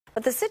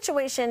But the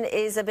situation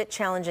is a bit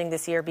challenging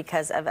this year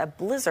because of a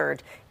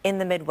blizzard in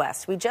the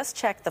Midwest. We just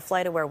checked the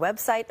FlightAware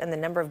website, and the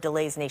number of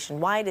delays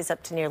nationwide is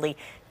up to nearly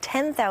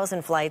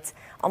 10,000 flights,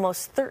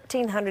 almost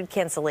 1,300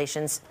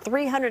 cancellations,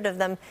 300 of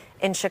them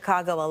in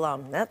Chicago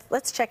alone.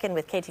 Let's check in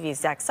with KTVU's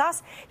Zak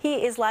Sos.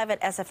 He is live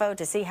at SFO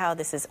to see how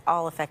this is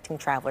all affecting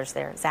travelers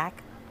there.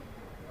 Zach?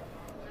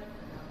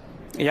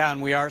 Yeah,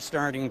 and we are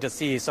starting to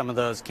see some of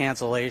those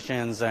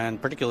cancellations and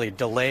particularly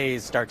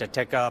delays start to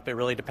tick up. It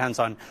really depends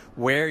on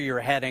where you're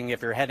heading.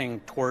 If you're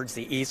heading towards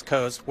the East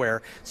Coast,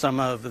 where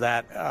some of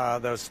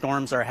those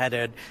storms are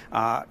headed,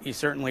 you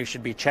certainly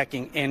should be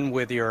checking in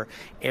with your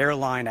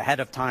airline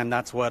ahead of time.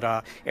 That's what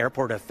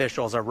airport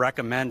officials are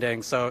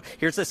recommending. So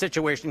here's the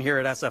situation here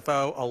at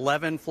SFO.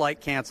 11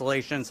 flight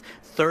cancellations,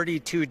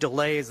 32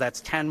 delays.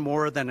 That's 10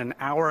 more than an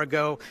hour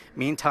ago.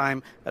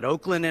 Meantime, at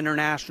Oakland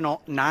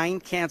International, 9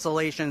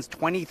 cancellations,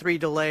 23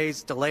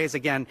 delays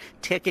again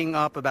ticking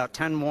up, about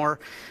 10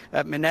 more.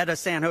 At Mineta,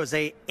 San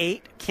Jose,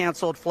 8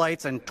 canceled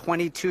flights and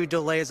 22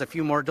 delays, a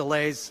few more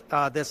delays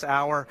this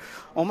hour.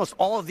 Almost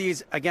all of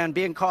these, again,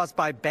 being caused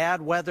by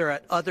bad weather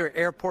at other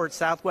airports.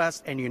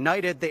 Southwest and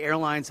United, the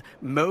airlines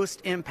most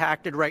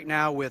impacted right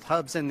now, with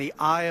hubs in the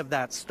eye of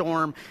that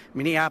storm.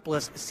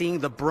 Minneapolis seeing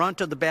the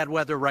brunt of the bad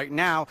weather right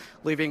now,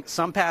 leaving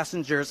some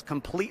passengers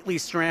completely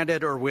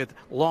stranded or with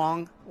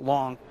long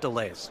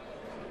delays.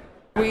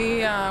 We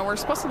were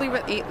supposed to leave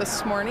at 8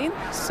 this morning,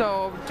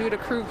 so due to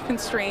crew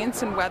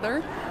constraints and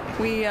weather,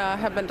 we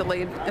have been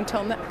delayed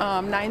until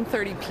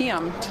 9:30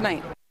 p.m.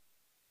 tonight.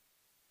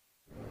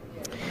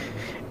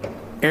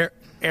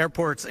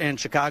 Airports in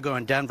Chicago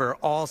and Denver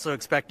also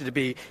expected to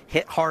be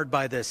hit hard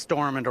by this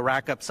storm and to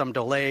rack up some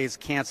delays,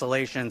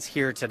 cancellations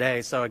here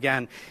today. So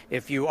again,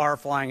 if you are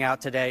flying out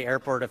today,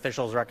 airport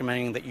officials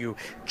recommending that you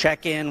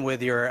check in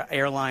with your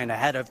airline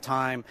ahead of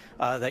time,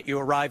 that you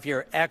arrive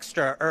here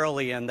extra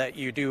early, and that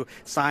you do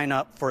sign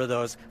up for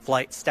those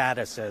flight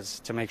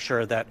statuses to make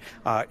sure that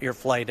your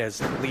flight is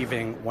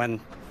leaving when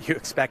you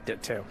expect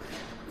it to.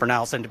 For now,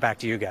 I'll send it back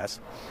to you guys.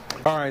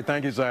 All right,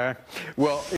 thank you, Zach. Well.